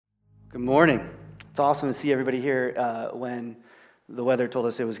Good morning. It's awesome to see everybody here when the weather told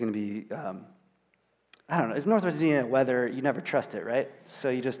us it was going to be, I don't know, it's North Virginia weather, you never trust it, right? So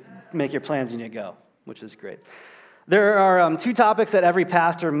you just make your plans and you go, which is great. There are two topics that every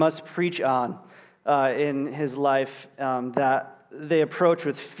pastor must preach on in his life that they approach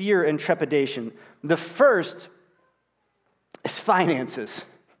with fear and trepidation. The first is finances.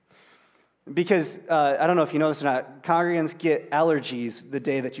 Because, I don't know if you know this or not, congregants get allergies the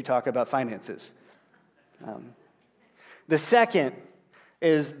day that you talk about finances. The second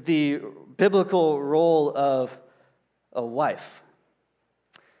is the biblical role of a wife.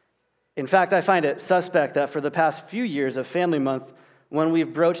 In fact, I find it suspect that for the past few years of Family Month, when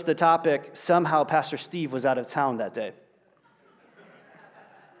we've broached the topic, somehow Pastor Steve was out of town that day.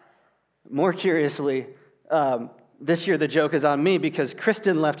 More curiously, this year the joke is on me because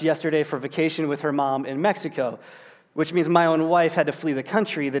Kristen left yesterday for vacation with her mom in Mexico, which means my own wife had to flee the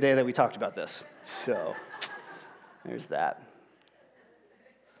country the day that we talked about this. So there's that.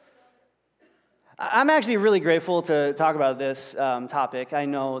 I'm actually really grateful to talk about this topic. I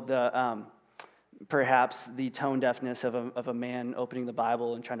know perhaps the tone deafness of a man opening the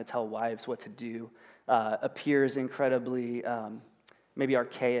Bible and trying to tell wives what to do appears incredibly maybe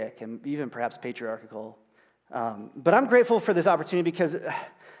archaic and even perhaps patriarchal. But I'm grateful for this opportunity because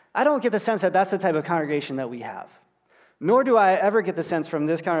I don't get the sense that that's the type of congregation that we have. Nor do I ever get the sense from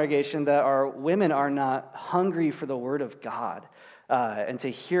this congregation that our women are not hungry for the word of God and to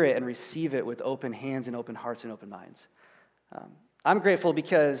hear it and receive it with open hands and open hearts and open minds. I'm grateful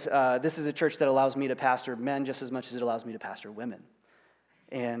because this is a church that allows me to pastor men just as much as it allows me to pastor women.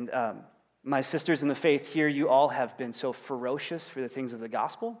 And my sisters in the faith here, you all have been so ferocious for the things of the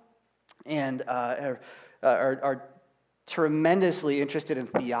gospel and are tremendously interested in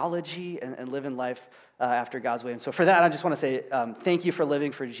theology and living life after God's way. And so for that, I just want to say thank you for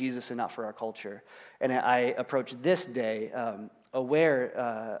living for Jesus and not for our culture. And I approach this day aware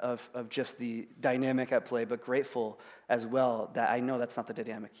of just the dynamic at play, but grateful as well that I know that's not the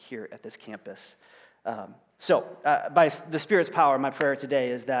dynamic here at this campus. So by the Spirit's power, my prayer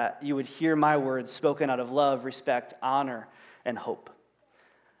today is that you would hear my words spoken out of love, respect, honor, and hope.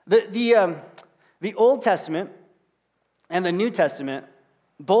 The Old Testament and the New Testament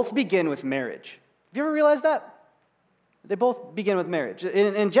both begin with marriage. Have you ever realized that? They both begin with marriage.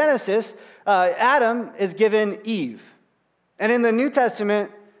 In Genesis, Adam is given Eve. And in the New Testament,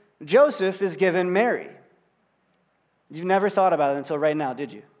 Joseph is given Mary. You've never thought about it until right now,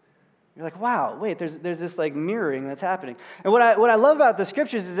 did you? You're like, wow, wait, there's this like mirroring that's happening. And what I love about the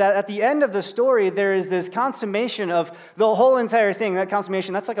scriptures is that at the end of the story, there is this consummation of the whole entire thing. That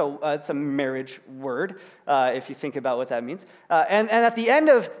consummation, that's like it's a marriage word, if you think about what that means. And at the end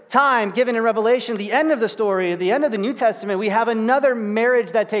of time, given in Revelation, the end of the story, the end of the New Testament, we have another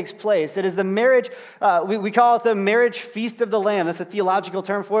marriage that takes place. It is the marriage, we call it the marriage feast of the Lamb. That's a theological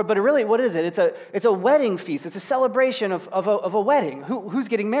term for it, but really, what is it? It's a wedding feast. It's a celebration of a wedding. Who's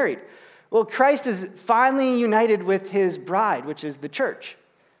getting married? Well, Christ is finally united with his bride, which is the church.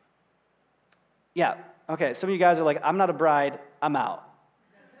 Yeah, okay, some of you guys are like, I'm not a bride, I'm out.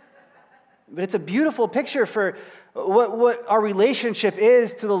 But it's a beautiful picture for what our relationship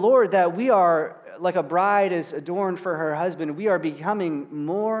is to the Lord, that we are, like a bride is adorned for her husband, we are becoming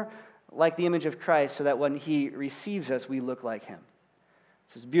more like the image of Christ so that when he receives us, we look like him.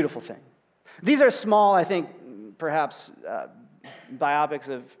 This is a beautiful thing. These are small, I think, perhaps biopics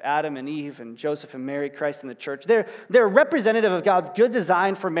of Adam and Eve and Joseph and Mary, Christ and the church. They're representative of God's good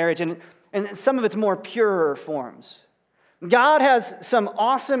design for marriage and some of its more purer forms. God has some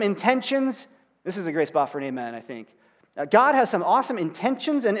awesome intentions. This is a great spot for an amen, I think. God has some awesome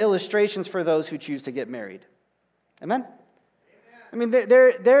intentions and illustrations for those who choose to get married. Amen? I mean,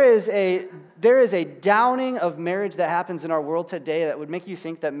 there is a downing of marriage that happens in our world today that would make you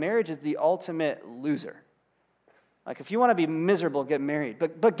think that marriage is the ultimate loser. Like, if you want to be miserable, get married.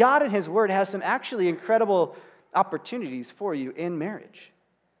 But God in his word has some actually incredible opportunities for you in marriage.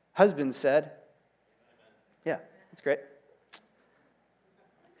 Husband said, yeah, that's great.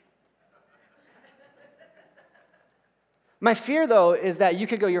 My fear, though, is that you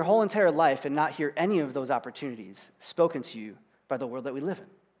could go your whole entire life and not hear any of those opportunities spoken to you by the world that we live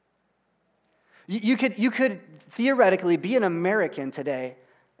in. You could theoretically be an American today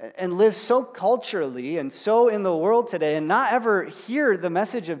and live so culturally and so in the world today and not ever hear the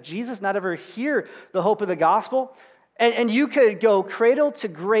message of Jesus, not ever hear the hope of the gospel. And you could go cradle to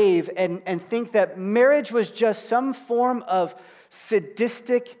grave and think that marriage was just some form of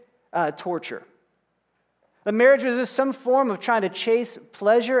sadistic torture. The marriage was just some form of trying to chase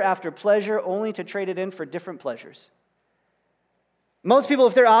pleasure after pleasure only to trade it in for different pleasures. Most people,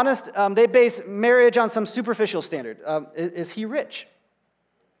 if they're honest, they base marriage on some superficial standard. Is he rich?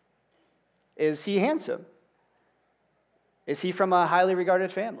 Is he handsome? Is he from a highly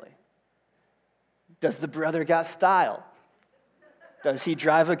regarded family? Does the brother got style? Does he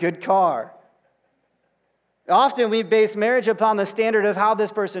drive a good car? Often we base marriage upon the standard of how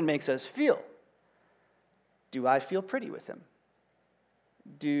this person makes us feel. Do I feel pretty with him?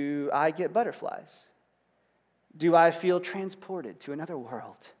 Do I get butterflies? Do I feel transported to another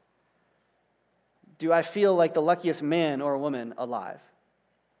world? Do I feel like the luckiest man or woman alive?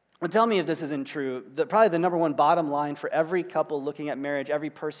 And tell me if this isn't true. Probably the number one bottom line for every couple looking at marriage, every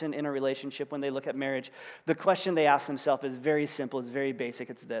person in a relationship when they look at marriage, the question they ask themselves is very simple, it's very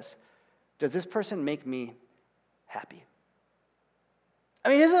basic. It's this: does this person make me happy? I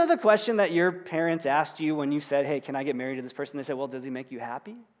mean, isn't that the question that your parents asked you when you said, hey, can I get married to this person? They said, well, does he make you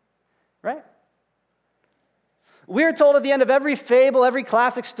happy? Right? We're told at the end of every fable, every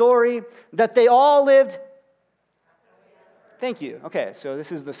classic story, that they all lived. Thank you. Okay, so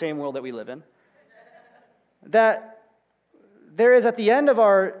this is the same world that we live in. That there is at the end of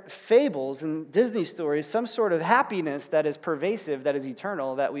our fables and Disney stories some sort of happiness that is pervasive, that is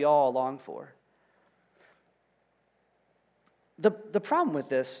eternal, that we all long for. The problem with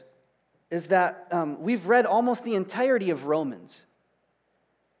this is that we've read almost the entirety of Romans.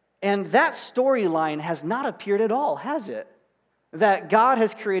 And that storyline has not appeared at all, has it? That God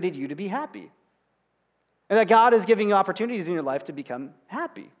has created you to be happy. And that God is giving you opportunities in your life to become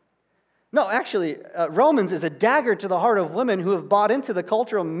happy. No, actually, Romans is a dagger to the heart of women who have bought into the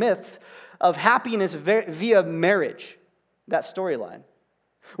cultural myths of happiness via marriage, that storyline.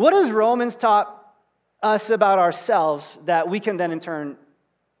 What has Romans taught us about ourselves that we can then in turn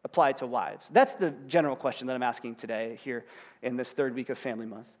apply to wives? That's the general question that I'm asking today here in this third week of Family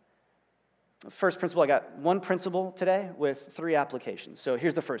Month. First principle, I got one principle today with 3 applications. So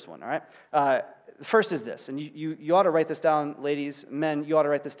here's the first one, all right? First is this, and you ought to write this down, ladies, men, you ought to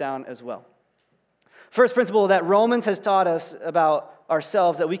write this down as well. First principle that Romans has taught us about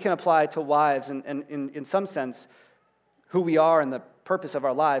ourselves that we can apply to wives, and in some sense, who we are and the purpose of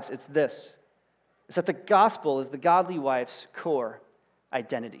our lives, it's this. It's that the gospel is the godly wife's core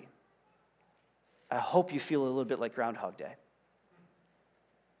identity. I hope you feel a little bit like Groundhog Day.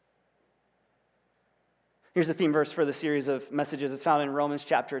 Here's the theme verse for the series of messages. It's found in Romans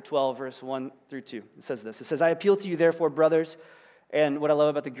chapter 12, verse 1 through 2. It says this. It says, I appeal to you, therefore, brothers. And what I love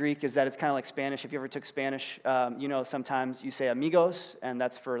about the Greek is that it's kind of like Spanish. If you ever took Spanish, sometimes you say amigos, and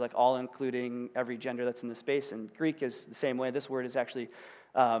that's for like all including every gender that's in the space. And Greek is the same way. This word is actually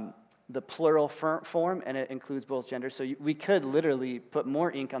the plural form, and it includes both genders. So we could literally put more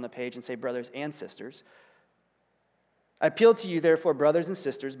ink on the page and say brothers and sisters. I appeal to you, therefore, brothers and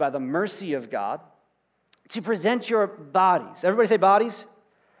sisters, by the mercy of God, to present your bodies. Everybody say bodies.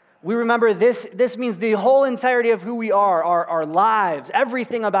 We remember this means the whole entirety of who we are, our lives,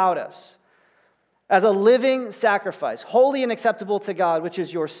 everything about us, as a living sacrifice, holy and acceptable to God, which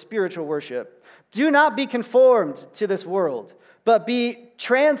is your spiritual worship. Do not be conformed to this world, but be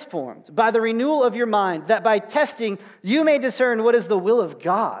transformed by the renewal of your mind, that by testing you may discern what is the will of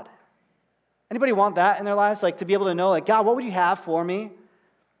God. Anybody want that in their lives? Like to be able to know, like, God, what would you have for me?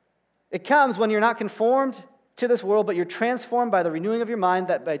 It comes when you're not conformed to this world, but you're transformed by the renewing of your mind,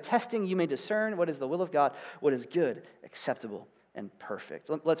 that by testing you may discern what is the will of God, what is good, acceptable, and perfect.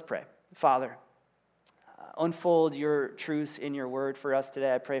 Let's pray. Father, unfold your truths in your word for us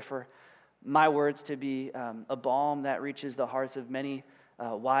today. I pray for my words to be a balm that reaches the hearts of many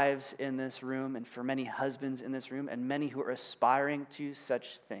wives in this room, and for many husbands in this room, and many who are aspiring to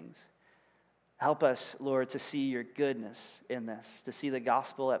such things. Help us, Lord, to see your goodness in this, to see the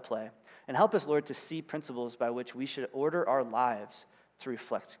gospel at play. And help us, Lord, to see principles by which we should order our lives to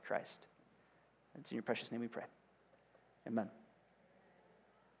reflect Christ. It's in your precious name we pray. Amen.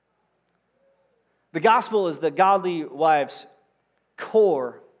 The gospel is the godly wife's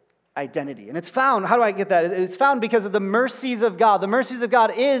core identity. And it's found, how do I get that? It's found because of the mercies of God. The mercies of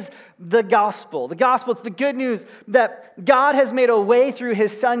God is the gospel. The gospel, it's the good news that God has made a way through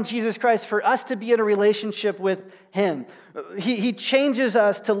his son, Jesus Christ, for us to be in a relationship with him. He changes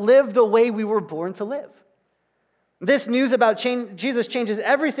us to live the way we were born to live. This news about Jesus changes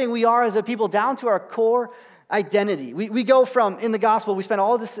everything we are as a people down to our core identity. We go from, in the gospel, we spent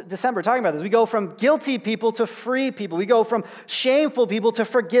all this December talking about this. We go from guilty people to free people. We go from shameful people to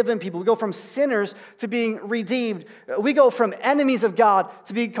forgiven people. We go from sinners to being redeemed. We go from enemies of God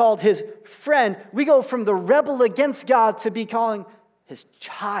to be called his friend. We go from the rebel against God to be calling his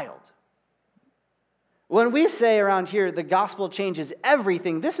child. When we say around here the gospel changes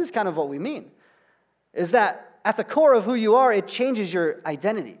everything, this is kind of what we mean. Is that at the core of who you are, it changes your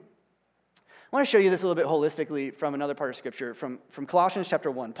identity. I want to show you this a little bit holistically from another part of Scripture, from Colossians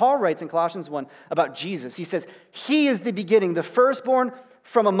chapter 1. Paul writes in Colossians 1 about Jesus. He says, he is the beginning, the firstborn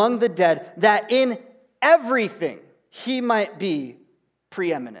from among the dead, that in everything he might be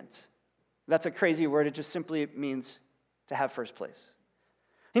preeminent. That's a crazy word. It just simply means to have first place.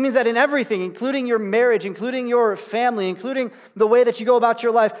 He means that in everything, including your marriage, including your family, including the way that you go about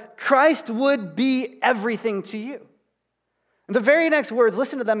your life, Christ would be everything to you. The very next words,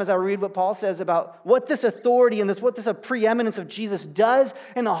 listen to them as I read what Paul says about what this authority and what this preeminence of Jesus does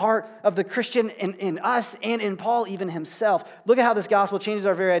in the heart of the Christian, in us, and in Paul even himself. Look at how this gospel changes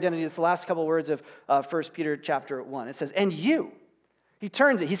our very identity. It's the last couple words of 1 Peter chapter 1. It says, and you. He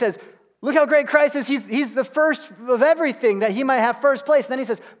turns it. He says, look how great Christ is. He's the first of everything, that he might have first place. And then he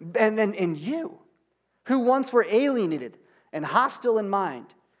says, and then in you, who once were alienated and hostile in mind,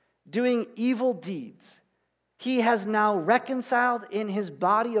 doing evil deeds, he has now reconciled in his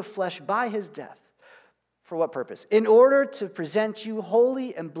body of flesh by his death. For what purpose? In order to present you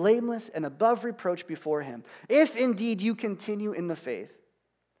holy and blameless and above reproach before him, if indeed you continue in the faith,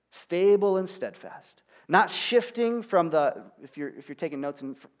 stable and steadfast, not shifting from the, if you're taking notes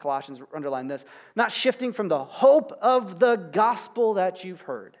in Colossians, underline this, not shifting from the hope of the gospel that you've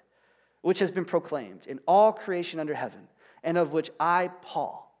heard, which has been proclaimed in all creation under heaven, and of which I,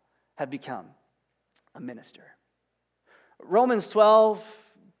 Paul, have become a minister. Romans 12,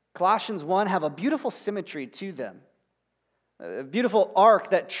 Colossians 1 have a beautiful symmetry to them. A beautiful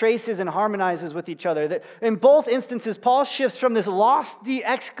arc that traces and harmonizes with each other. That in both instances, Paul shifts from this lofty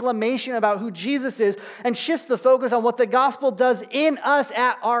exclamation about who Jesus is and shifts the focus on what the gospel does in us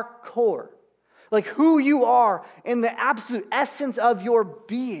at our core. Like who you are in the absolute essence of your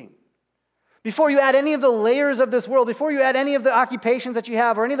being. Before you add any of the layers of this world, before you add any of the occupations that you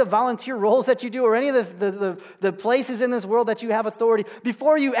have, or any of the volunteer roles that you do, or any of the places in this world that you have authority,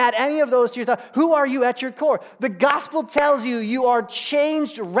 before you add any of those to your thought, who are you at your core? The gospel tells you you are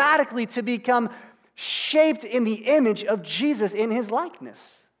changed radically to become shaped in the image of Jesus in his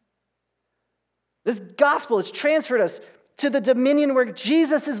likeness. This gospel has transferred us to the dominion where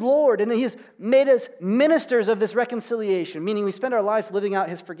Jesus is Lord, and he has made us ministers of this reconciliation, meaning we spend our lives living out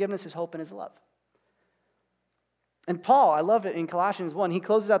his forgiveness, his hope, and his love. And Paul, I love it in Colossians 1, he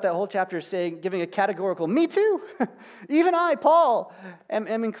closes out that whole chapter saying, giving a categorical, me too, even I, Paul,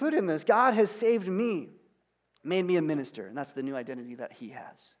 am included in this. God has saved me, made me a minister, and that's the new identity that he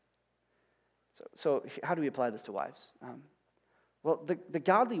has. So how do we apply this to wives? Well, the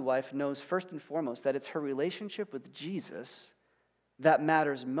godly wife knows first and foremost that it's her relationship with Jesus that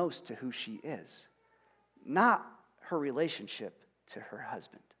matters most to who she is, not her relationship to her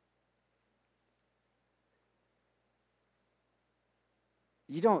husband.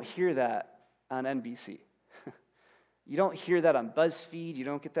 You don't hear that on NBC. You don't hear that on BuzzFeed. You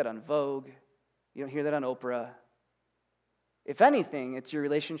don't get that on Vogue. You don't hear that on Oprah. If anything, it's your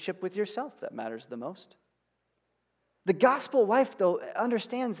relationship with yourself that matters the most. The gospel wife, though,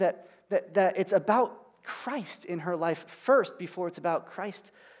 understands that it's about Christ in her life first before it's about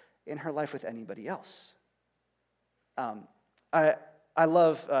Christ in her life with anybody else. I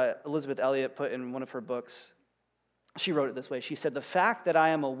love Elizabeth Elliot put in one of her books, she wrote it this way. She said, the fact that I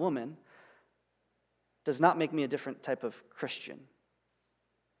am a woman does not make me a different type of Christian.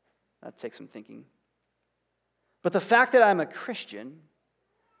 That takes some thinking. But the fact that I'm a Christian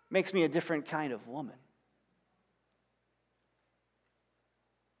makes me a different kind of woman.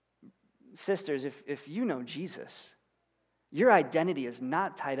 Sisters, if you know Jesus, your identity is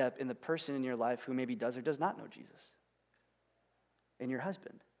not tied up in the person in your life who maybe does or does not know Jesus, in your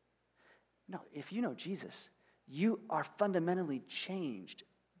husband. No, if you know Jesus, you are fundamentally changed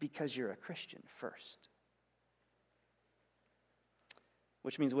because you're a Christian first.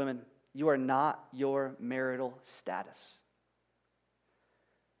 Which means, women, you are not your marital status.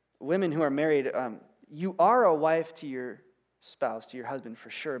 Women who are married, you are a wife to your spouse, to your husband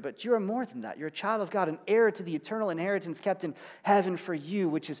for sure, but you are more than that. You're a child of God, an heir to the eternal inheritance kept in heaven for you,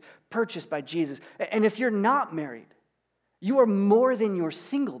 which is purchased by Jesus. And if you're not married, you are more than your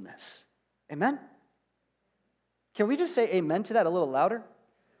singleness. Amen? Can we just say amen to that a little louder?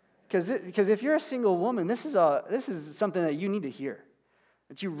 Because if you're a single woman, this is something that you need to hear,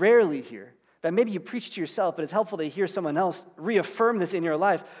 that you rarely hear, that maybe you preach to yourself, but it's helpful to hear someone else reaffirm this in your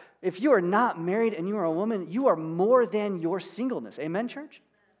life. If you are not married and you are a woman, you are more than your singleness. Amen, church?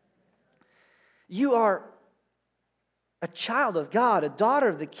 You are a child of God, a daughter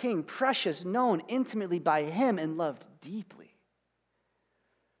of the King, precious, known intimately by him, and loved deeply.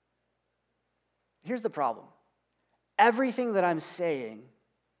 Here's the problem. Everything that I'm saying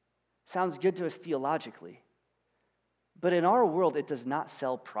sounds good to us theologically, But in our world, it does not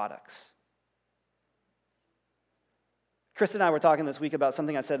sell products. Chris and I were talking this week about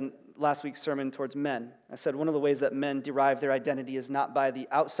something I said in last week's sermon towards men. I said one of the ways that men derive their identity is not by the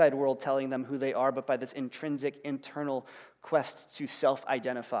outside world telling them who they are, but by this intrinsic internal quest to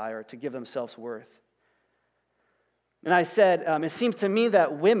self-identify or to give themselves worth. And I said, it seems to me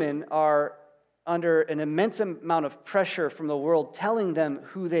that women are under an immense amount of pressure from the world telling them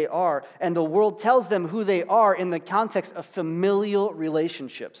who they are, and the world tells them who they are in the context of familial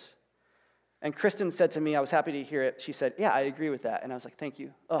relationships. And Kristen said to me, I was happy to hear it, she said, yeah, I agree with that. And I was like, thank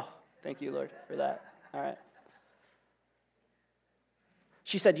you. Oh, thank you, Lord, for that. All right.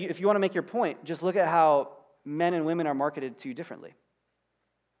 She said, if you want to make your point, just look at how men and women are marketed to differently.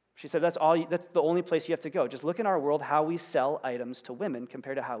 She said, that's the only place you have to go. Just look in our world how we sell items to women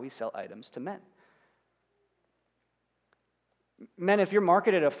compared to how we sell items to men. Men, if you're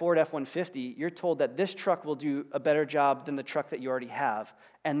marketed a Ford F-150, you're told that this truck will do a better job than the truck that you already have,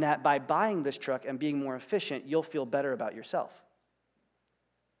 and that by buying this truck and being more efficient, you'll feel better about yourself.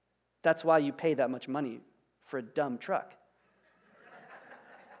 That's why you pay that much money for a dumb truck.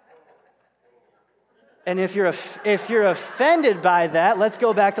 And if you're offended by that, let's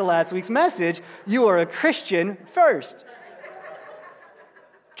go back to last week's message. You are a Christian first.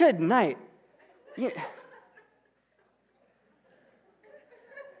 Good night. Yeah.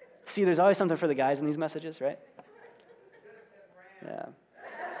 See, there's always something for the guys in these messages, right? Yeah.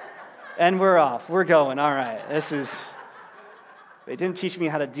 And we're off. We're going. All right. They didn't teach me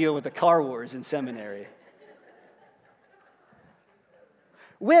how to deal with the car wars in seminary.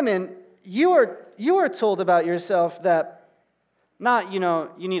 Women, you are told about yourself that not,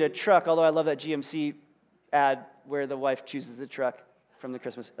 you need a truck, although I love that GMC ad where the wife chooses the truck from the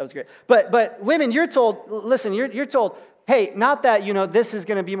Christmas. That was great. But women, you're told, listen, you're told, hey, not that, this is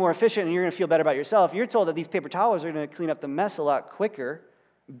going to be more efficient and you're going to feel better about yourself. You're told that these paper towels are going to clean up the mess a lot quicker,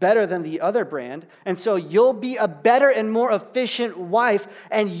 better than the other brand. And so you'll be a better and more efficient wife,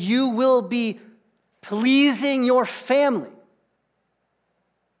 and you will be pleasing your family.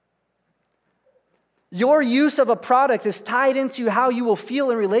 Your use of a product is tied into how you will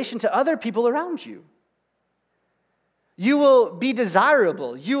feel in relation to other people around you. You will be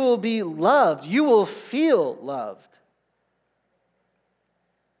desirable. You will be loved. You will feel loved.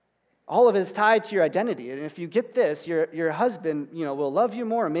 All of it is tied to your identity. And if you get this, your husband, will love you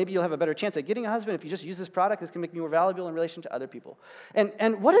more, and maybe you'll have a better chance at getting a husband if you just use this product. It's going to make you more valuable in relation to other people.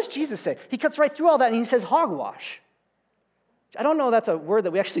 And what does Jesus say? He cuts right through all that, and he says hogwash. I don't know if that's a word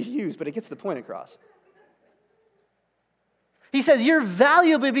that we actually use, but it gets the point across. He says, you're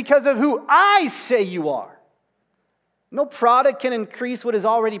valuable because of who I say you are. No product can increase what is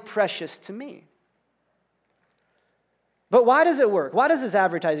already precious to me. But why does it work? Why does this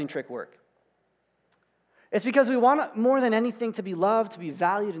advertising trick work? It's because we want more than anything to be loved, to be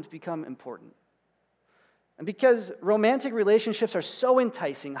valued, and to become important. And because romantic relationships are so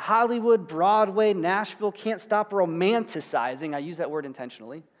enticing, Hollywood, Broadway, Nashville can't stop romanticizing, I use that word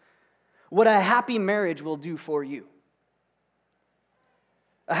intentionally, what a happy marriage will do for you.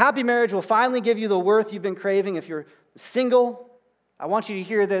 A happy marriage will finally give you the worth you've been craving. If you're single, I want you to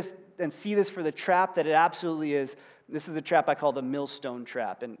hear this and see this for the trap that it absolutely is. This is a trap I call the millstone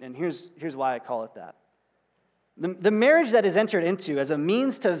trap, and here's why I call it that. The marriage that is entered into as a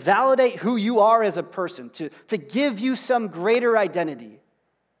means to validate who you are as a person, to give you some greater identity,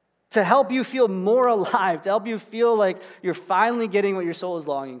 to help you feel more alive, to help you feel like you're finally getting what your soul is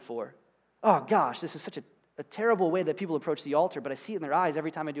longing for. Oh gosh, this is such a terrible way that people approach the altar, but I see it in their eyes every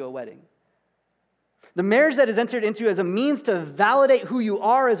time I do a wedding. The marriage that is entered into as a means to validate who you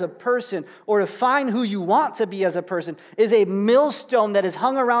are as a person or to find who you want to be as a person is a millstone that is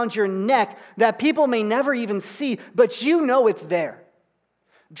hung around your neck that people may never even see, but you know it's there,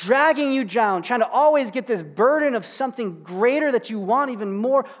 dragging you down, trying to always get this burden of something greater that you want even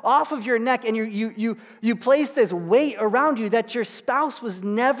more off of your neck, and you place this weight around you that your spouse was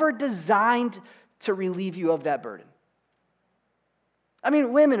never designed to relieve you of that burden. I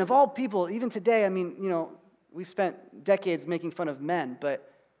mean, women, of all people, even today, we've spent decades making fun of men,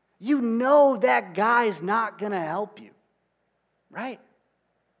 but you know that guy's not going to help you, right?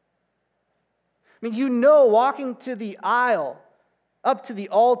 I mean, walking to the aisle, up to the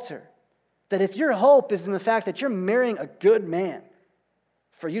altar, that if your hope is in the fact that you're marrying a good man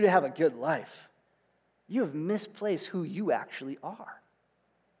for you to have a good life, you have misplaced who you actually are.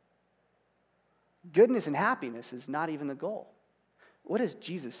 Goodness and happiness is not even the goal. What does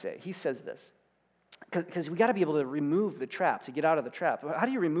Jesus say? He says this, because we got to be able to remove the trap, to get out of the trap. How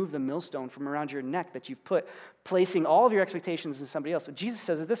do you remove the millstone from around your neck that you've put, placing all of your expectations in somebody else? So Jesus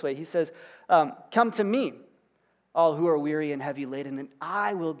says it this way. He says, come to me, all who are weary and heavy laden, and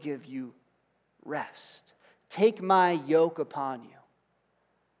I will give you rest. Take my yoke upon you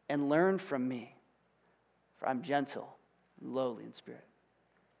and learn from me, for I'm gentle and lowly in spirit.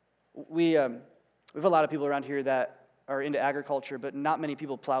 We have a lot of people around here that are into agriculture, but not many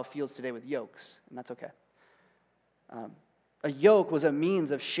people plow fields today with yokes, and that's okay. A yoke was a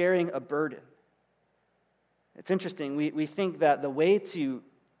means of sharing a burden. It's interesting. We think that the way to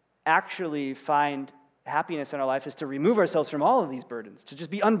actually find happiness in our life is to remove ourselves from all of these burdens, to just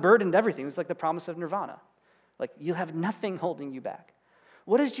be unburdened everything. It's like the promise of nirvana. Like, you'll have nothing holding you back.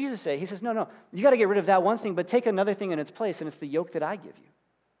 What does Jesus say? He says, no, you got to get rid of that one thing, but take another thing in its place, and it's the yoke that I give you.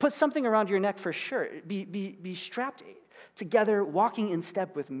 Put something around your neck for sure. Be strapped together, walking in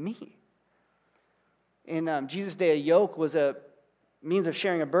step with me. In Jesus' day, a yoke was a means of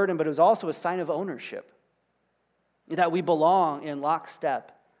sharing a burden, but it was also a sign of ownership, that we belong in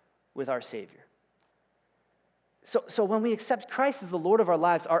lockstep with our Savior. So when we accept Christ as the Lord of our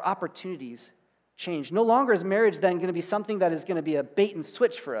lives, our opportunities change. No longer is marriage then going to be something that is going to be a bait and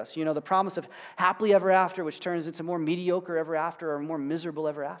switch for us. You know, the promise of happily ever after, which turns into more mediocre ever after or more miserable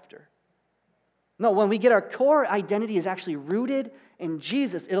ever after. No, when we get our core identity is actually rooted in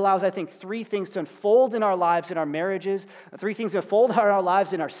Jesus, it allows, I think, three things to unfold in our lives, in our marriages, three things to unfold in our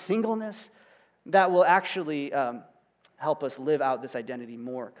lives, in our singleness, that will actually help us live out this identity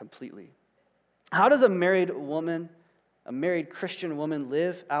more completely. How does a married woman, a married Christian woman,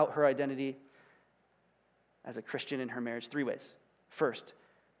 live out her identity as a Christian in her marriage? Three ways. First,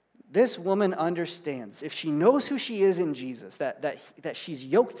 this woman understands, if she knows who she is in Jesus, that she's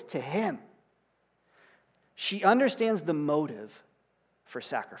yoked to him, she understands the motive for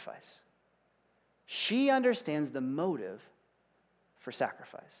sacrifice. She understands the motive for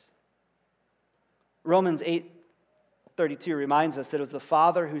sacrifice. Romans 8:32 reminds us that it was the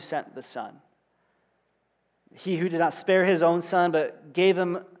Father who sent the Son. He who did not spare his own Son, but gave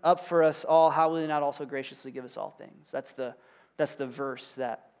him up for us all, how will he not also graciously give us all things? That's the verse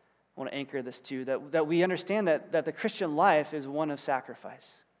that I want to anchor this to, that we understand that the Christian life is one of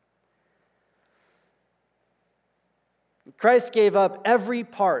sacrifice. Christ gave up every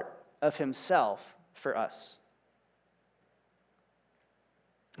part of himself for us.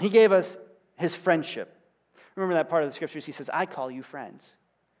 He gave us his friendship. Remember that part of the scriptures, he says, I call you friends.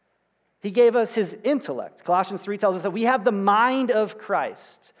 He gave us his intellect. Colossians 3 tells us that we have the mind of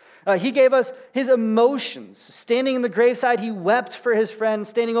Christ. He gave us his emotions. Standing in the graveside, he wept for his friend.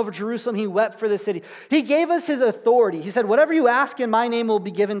 Standing over Jerusalem, he wept for the city. He gave us his authority. He said, whatever you ask in my name will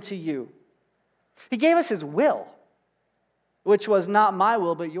be given to you. He gave us his will, which was not my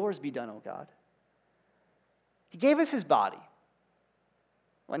will, but yours be done, O God. He gave us his body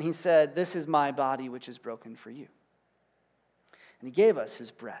when he said, this is my body which is broken for you. And he gave us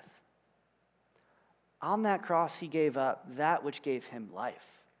his breath. On that cross, he gave up that which gave him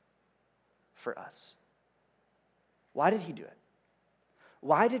life for us. Why did he do it?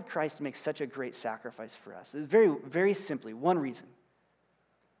 Why did Christ make such a great sacrifice for us? Very, very simply, one reason.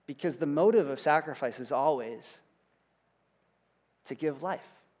 Because the motive of sacrifice is always to give life.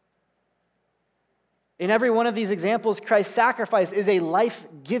 In every one of these examples, Christ's sacrifice is a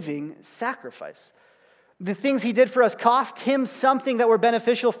life-giving sacrifice. The things he did for us cost him something that were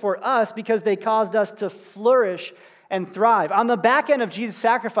beneficial for us because they caused us to flourish and thrive. On the back end of Jesus'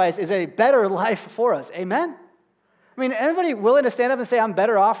 sacrifice is a better life for us. Amen? I mean, everybody willing to stand up and say, I'm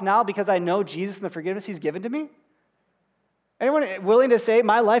better off now because I know Jesus and the forgiveness he's given to me? Anyone willing to say,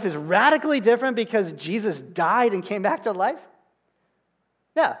 my life is radically different because Jesus died and came back to life?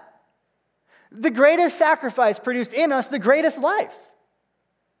 Yeah. The greatest sacrifice produced in us the greatest life.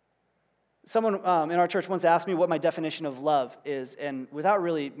 Someone in our church once asked me what my definition of love is, and without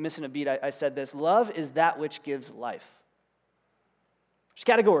really missing a beat, I said this: love is that which gives life. Just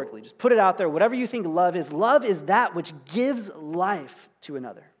categorically, just put it out there. Whatever you think love is that which gives life to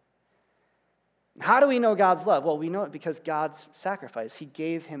another. How do we know God's love? Well, we know it because God's sacrifice. He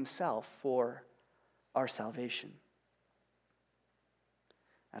gave himself for our salvation.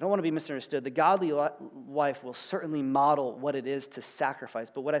 I don't want to be misunderstood. The godly wife will certainly model what it is to sacrifice.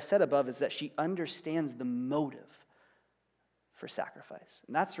 But what I said above is that she understands the motive for sacrifice.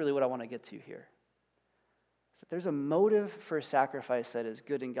 And that's really what I want to get to here. So there's a motive for sacrifice that is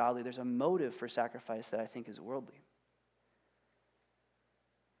good and godly. There's a motive for sacrifice that I think is worldly.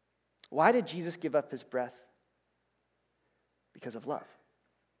 Why did Jesus give up his breath? Because of love.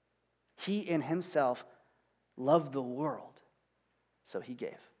 He in himself loved the world. So he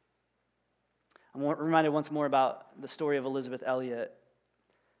gave. I'm reminded once more about the story of Elizabeth Elliot.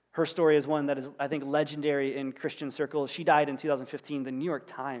 Her story is one that is, I think, legendary in Christian circles. She died in 2015. The New York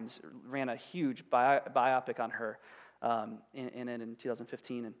Times ran a huge biopic on her in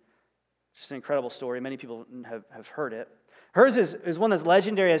 2015. And just an incredible story. Many people have heard it. Hers is one that's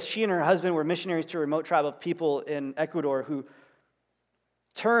legendary, as she and her husband were missionaries to a remote tribe of people in Ecuador who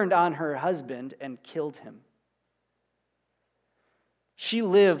turned on her husband and killed him. She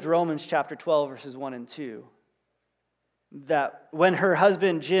lived Romans chapter 12, verses 1 and 2. That when her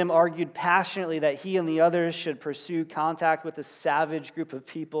husband Jim argued passionately that he and the others should pursue contact with a savage group of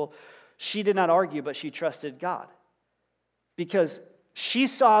people, she did not argue, but she trusted God. Because she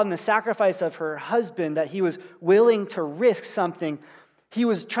saw in the sacrifice of her husband that he was willing to risk something. He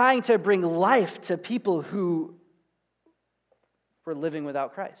was trying to bring life to people who were living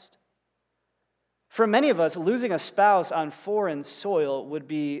without Christ. For many of us, losing a spouse on foreign soil would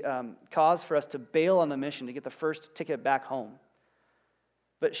be cause for us to bail on the mission to get the first ticket back home.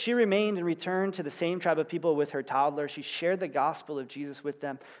 But she remained and returned to the same tribe of people with her toddler. She shared the gospel of Jesus with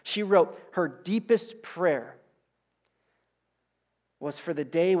them. She wrote, her deepest prayer was for the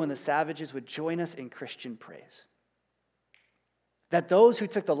day when the savages would join us in Christian praise. That those who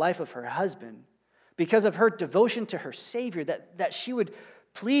took the life of her husband, because of her devotion to her Savior, that she would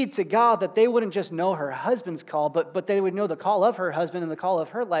plead to God that they wouldn't just know her husband's call, but they would know the call of her husband and the call of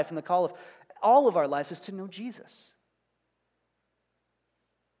her life and the call of all of our lives is to know Jesus.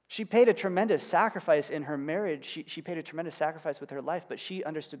 She paid a tremendous sacrifice in her marriage. She paid a tremendous sacrifice with her life, but she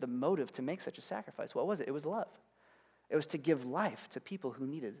understood the motive to make such a sacrifice. What was it? It was love. It was to give life to people who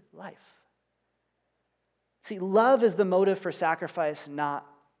needed life. See, love is the motive for sacrifice, not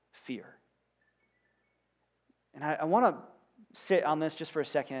fear. And I want to sit on this just for a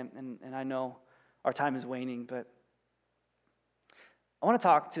second, and I know our time is waning, but I want to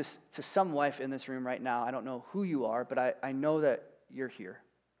talk to some wife in this room right now. I don't know who you are, but I know that you're here.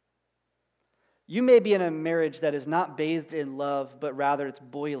 You may be in a marriage that is not bathed in love, but rather it's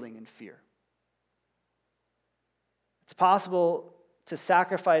boiling in fear. It's possible to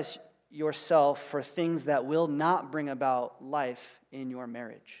sacrifice yourself for things that will not bring about life in your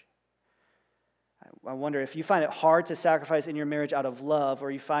marriage. I wonder if you find it hard to sacrifice in your marriage out of love,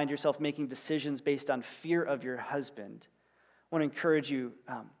 or you find yourself making decisions based on fear of your husband. I want to encourage you,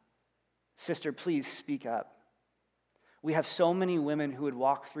 sister, please speak up. We have so many women who would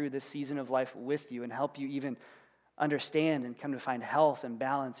walk through this season of life with you and help you even understand and come to find health and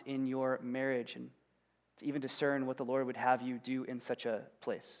balance in your marriage, and to even discern what the Lord would have you do in such a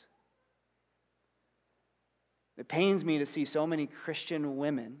place. It pains me to see so many Christian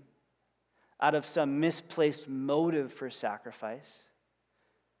women, out of some misplaced motive for sacrifice,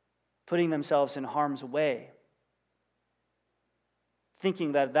 putting themselves in harm's way,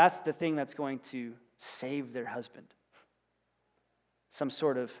 thinking that that's the thing that's going to save their husband. Some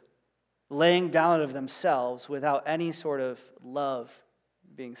sort of laying down of themselves without any sort of love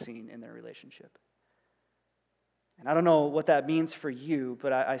being seen in their relationship. And I don't know what that means for you,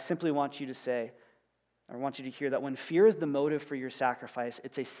 but I simply want you to say, I want you to hear that when fear is the motive for your sacrifice,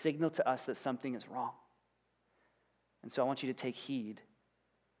 it's a signal to us that something is wrong. And so I want you to take heed.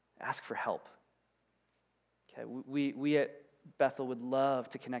 Ask for help. Okay, we at Bethel would love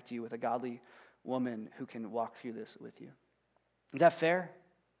to connect you with a godly woman who can walk through this with you. Is that fair?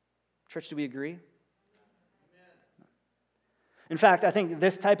 Church, do we agree? In fact, I think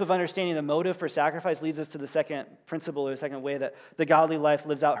this type of understanding the motive for sacrifice leads us to the second principle, or the second way that the godly life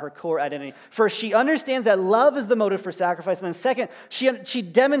lives out her core identity. First, she understands that love is the motive for sacrifice. And then second, she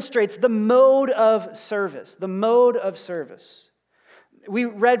demonstrates the mode of service. The mode of service. We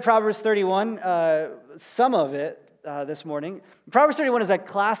read Proverbs 31, some of it this morning. Proverbs 31 is a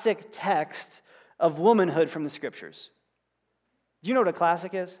classic text of womanhood from the Scriptures. Do you know what a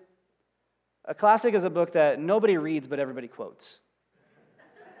classic is? A classic is a book that nobody reads but everybody quotes.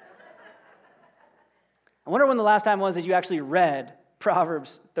 I wonder when the last time was that you actually read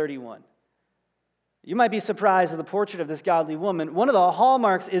Proverbs 31. You might be surprised at the portrait of this godly woman. One of the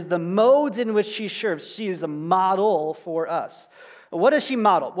hallmarks is the modes in which she serves. She is a model for us. What does she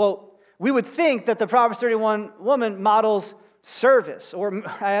model? Well, we would think that the Proverbs 31 woman models service. Or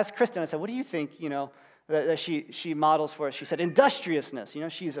I asked Kristen, I said, what do you think, that she models for us? She said, industriousness.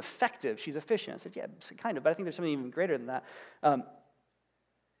 She's effective. She's efficient. I said, yeah, kind of, but I think there's something even greater than that.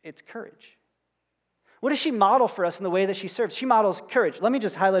 It's courage. What does she model for us in the way that she serves? She models courage. Let me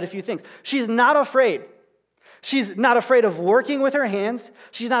just highlight a few things. She's not afraid. She's not afraid of working with her hands.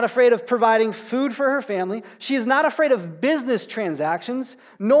 She's not afraid of providing food for her family. She's not afraid of business transactions,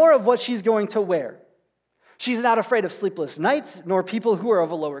 nor of what she's going to wear. She's not afraid of sleepless nights, nor people who are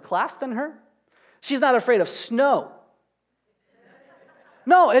of a lower class than her. She's not afraid of snow.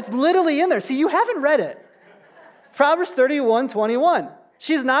 No, it's literally in there. See, you haven't read it. Proverbs 31:21.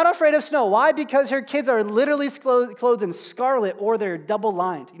 She's not afraid of snow. Why? Because her kids are literally clothed in scarlet or they're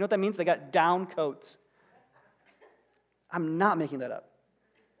double-lined. You know what that means? They got down coats. I'm not making that up.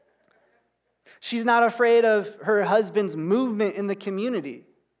 She's not afraid of her husband's movement in the community,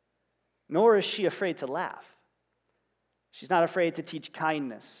 nor is she afraid to laugh. She's not afraid to teach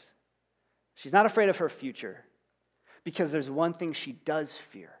kindness. She's not afraid of her future, because there's one thing she does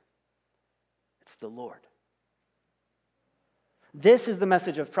fear. It's the Lord. This is the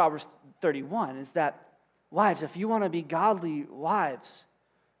message of Proverbs 31, is that, wives, if you want to be godly wives,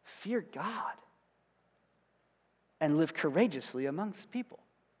 fear God and live courageously amongst people.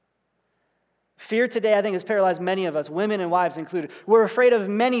 Fear today, I think, has paralyzed many of us, women and wives included. We're afraid of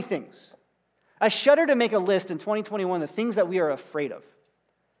many things. I shudder to make a list in 2021 of the things that we are afraid of.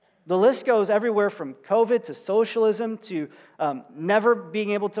 The list goes everywhere from COVID to socialism to never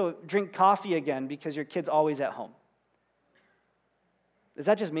being able to drink coffee again because your kid's always at home. Is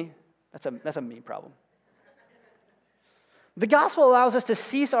that just me? That's a me problem. The gospel allows us to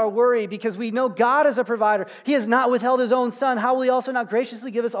cease our worry because we know God is a provider. He has not withheld his own son. How will he also not graciously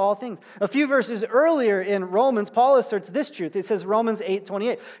give us all things? A few verses earlier in Romans, Paul asserts this truth. It says, Romans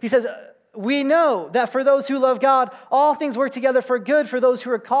 8:28. He says, we know that for those who love God, all things work together for good for those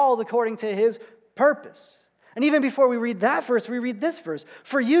who are called according to his purpose. And even before we read that verse, we read this verse.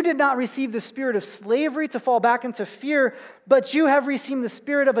 For you did not receive the spirit of slavery to fall back into fear, but you have received the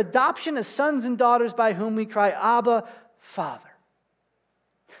spirit of adoption as sons and daughters by whom we cry, Abba, Father.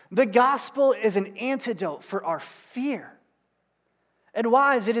 The gospel is an antidote for our fear. And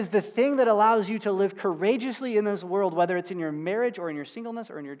wives, it is the thing that allows you to live courageously in this world, whether it's in your marriage or in your singleness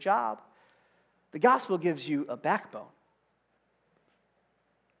or in your job. The gospel gives you a backbone.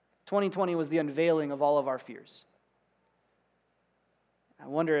 2020 was the unveiling of all of our fears. I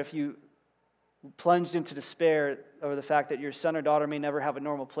wonder if you plunged into despair over the fact that your son or daughter may never have a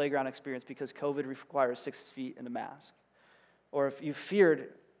normal playground experience because COVID requires 6 feet and a mask. Or if you feared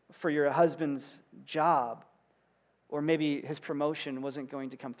for your husband's job, or maybe his promotion wasn't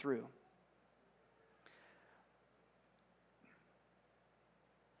going to come through.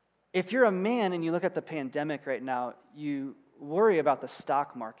 If you're a man and you look at the pandemic right now, you worry about the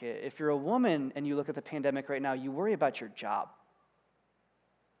stock market. If you're a woman and you look at the pandemic right now, you worry about your job.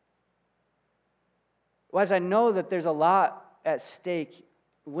 Wives, I know that there's a lot at stake.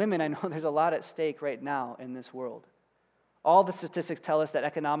 Women, I know there's a lot at stake right now in this world. All the statistics tell us that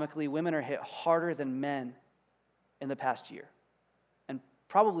economically, women are hit harder than men in the past year, and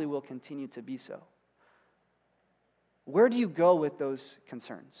probably will continue to be so. Where do you go with those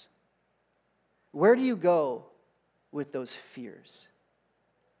concerns? Where do you go with those fears?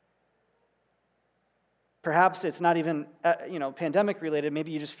 Perhaps it's not even pandemic related.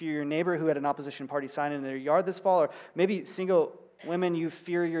 Maybe you just fear your neighbor who had an opposition party sign in their yard this fall, or maybe single women, you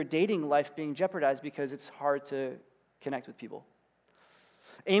fear your dating life being jeopardized because it's hard to connect with people.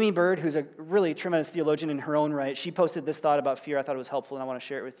 Amy Bird, who's a really tremendous theologian in her own right, she posted this thought about fear. I thought it was helpful, and I want to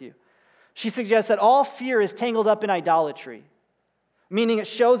share it with you. She suggests that all fear is tangled up in idolatry, meaning it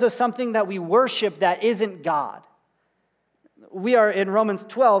shows us something that we worship that isn't God. We are, in Romans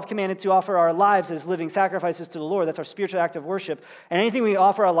 12, commanded to offer our lives as living sacrifices to the Lord. That's our spiritual act of worship. And anything we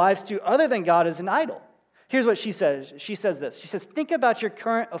offer our lives to other than God is an idol. Here's what she says. She says this. She says, think about your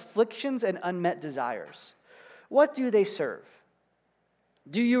current afflictions and unmet desires. What do they serve?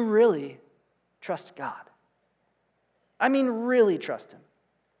 Do you really trust God? I mean, really trust him.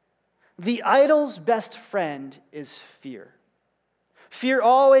 The idol's best friend is fear. Fear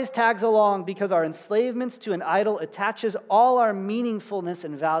always tags along because our enslavements to an idol attaches all our meaningfulness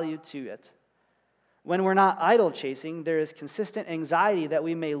and value to it. When we're not idol chasing, there is consistent anxiety that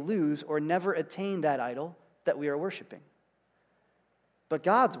we may lose or never attain that idol that we are worshiping. But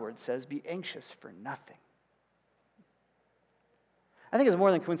God's word says, be anxious for nothing. I think it's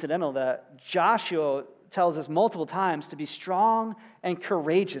more than coincidental that Joshua tells us multiple times to be strong and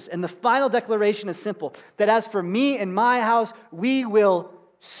courageous. And the final declaration is simple, that as for me and my house, we will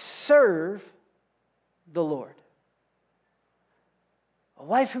serve the Lord. A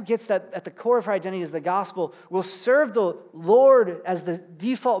wife who gets that at the core of her identity is the gospel will serve the Lord as the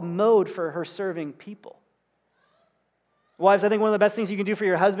default mode for her serving people. Wives, I think one of the best things you can do for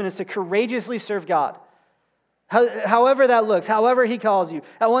your husband is to courageously serve God. However that looks, however he calls you.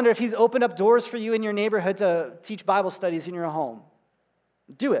 I wonder if he's opened up doors for you in your neighborhood to teach Bible studies in your home.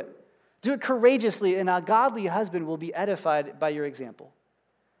 Do it. Do it courageously, and a godly husband will be edified by your example.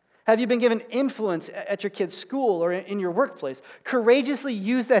 Have you been given influence at your kid's school or in your workplace? Courageously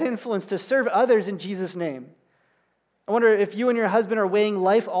use that influence to serve others in Jesus' name. I wonder if you and your husband are weighing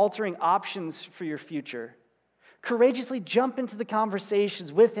life-altering options for your future. Courageously jump into the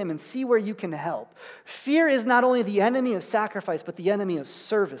conversations with him and see where you can help. Fear is not only the enemy of sacrifice, but the enemy of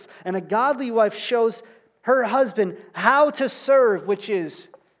service. And a godly wife shows her husband how to serve, which is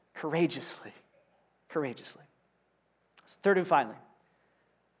courageously. Courageously. Third and finally,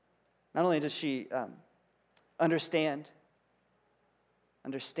 not only does she understand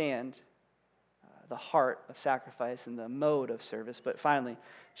the heart of sacrifice and the mode of service, but finally,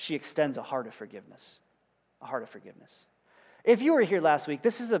 she extends a heart of forgiveness. A heart of forgiveness. If you were here last week,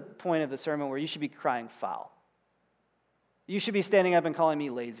 this is the point of the sermon where you should be crying foul. You should be standing up and calling me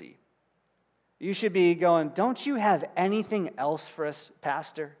lazy. You should be going, don't you have anything else for us,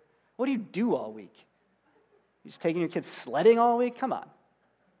 Pastor? What do you do all week? You just taking your kids sledding all week? Come on.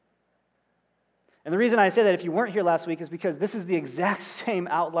 And the reason I say that if you weren't here last week is because this is the exact same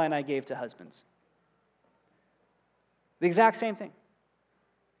outline I gave to husbands. The exact same thing.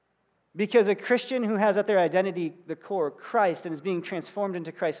 Because a Christian who has at their identity the core Christ and is being transformed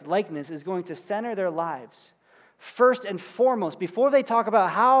into Christ's likeness is going to center their lives first and foremost. Before they talk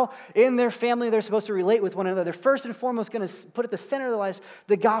about how in their family they're supposed to relate with one another, they're first and foremost going to put at the center of their lives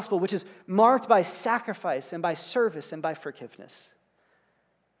the gospel, which is marked by sacrifice and by service and by forgiveness.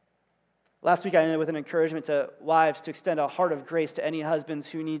 Last week I ended with an encouragement to wives to extend a heart of grace to any husbands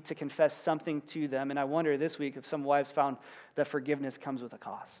who need to confess something to them. And I wonder this week if some wives found that forgiveness comes with a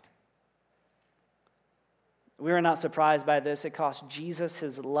cost. We are not surprised by this. It cost Jesus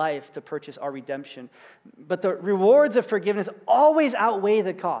his life to purchase our redemption. But the rewards of forgiveness always outweigh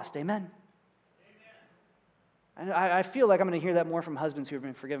the cost. Amen? And I feel like I'm going to hear that more from husbands who have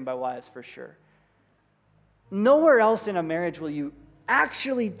been forgiven by wives for sure. Nowhere else in a marriage will you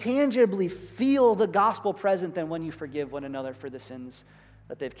actually tangibly feel the gospel present than when you forgive one another for the sins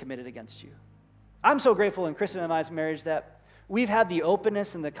that they've committed against you. I'm so grateful in Kristen and I's marriage that we've had the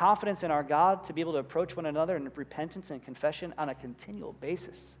openness and the confidence in our God to be able to approach one another in repentance and confession on a continual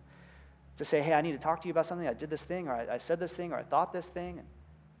basis. To say, hey, I need to talk to you about something. I did this thing, or I said this thing, or I thought this thing. And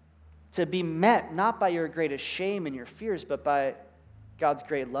to be met not by your greatest shame and your fears, but by God's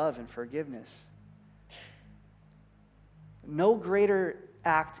great love and forgiveness. No greater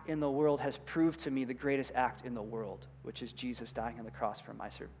act in the world has proved to me the greatest act in the world, which is Jesus dying on the cross for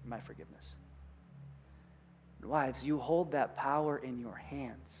my forgiveness. Wives, you hold that power in your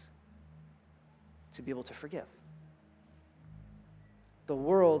hands to be able to forgive. The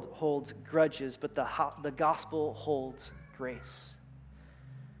world holds grudges, but the gospel holds grace.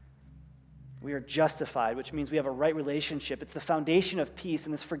 We are justified, which means we have a right relationship. It's the foundation of peace,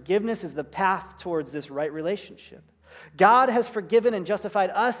 and this forgiveness is the path towards this right relationship. God has forgiven and justified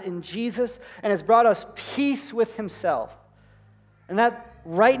us in Jesus and has brought us peace with himself. And that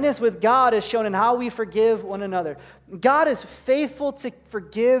rightness with God is shown in how we forgive one another. God is faithful to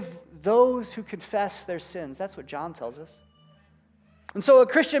forgive those who confess their sins. That's what John tells us. And so a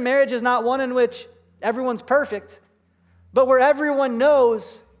Christian marriage is not one in which everyone's perfect, but where everyone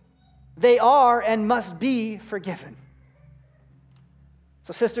knows they are and must be forgiven.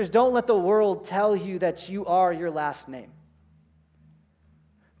 So sisters, don't let the world tell you that you are your last name.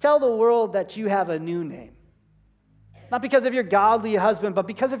 Tell the world that you have a new name. Not because of your godly husband, but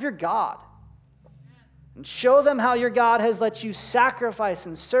because of your God. And show them how your God has let you sacrifice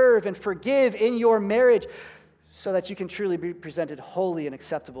and serve and forgive in your marriage so that you can truly be presented holy and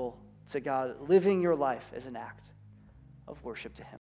acceptable to God, living your life as an act of worship to him.